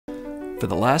For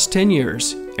the last 10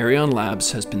 years, Aeryon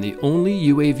Labs has been the only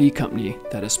UAV company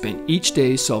that has spent each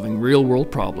day solving real-world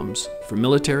problems for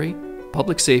military,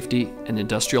 public safety, and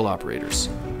industrial operators,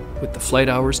 with the flight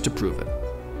hours to prove it.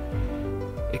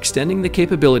 Extending the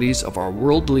capabilities of our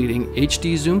world-leading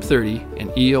HD Zoom 30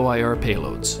 and EO/IR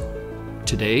payloads.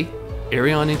 Today,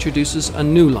 Aeryon introduces a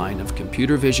new line of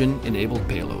computer vision-enabled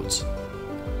payloads.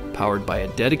 Powered by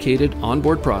a dedicated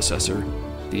onboard processor,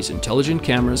 these intelligent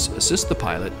cameras assist the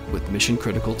pilot with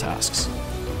mission-critical tasks,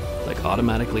 like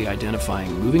automatically identifying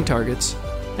moving targets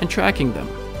and tracking them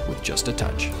with just a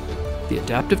touch. The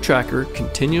adaptive tracker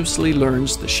continuously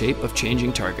learns the shape of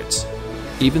changing targets,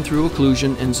 even through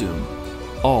occlusion and zoom,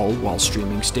 all while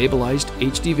streaming stabilized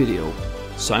HD video,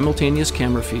 simultaneous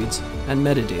camera feeds, and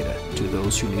metadata to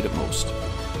those who need it most.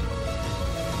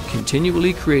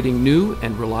 Continually creating new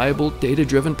and reliable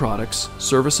data-driven products,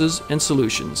 services, and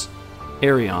solutions,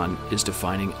 Aeryon is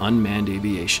defining unmanned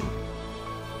aviation.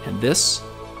 And this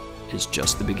is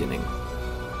just the beginning.